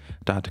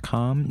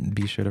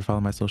 Be sure to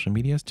follow my social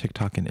medias,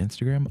 TikTok and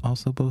Instagram,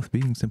 also both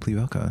being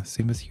SimplyVelca,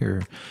 same as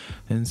here.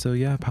 And so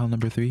yeah, pile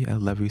number 3, I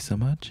love you so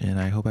much, and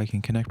I hope I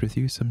can connect with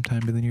you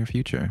sometime in the near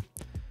future.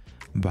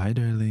 Bye,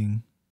 darling.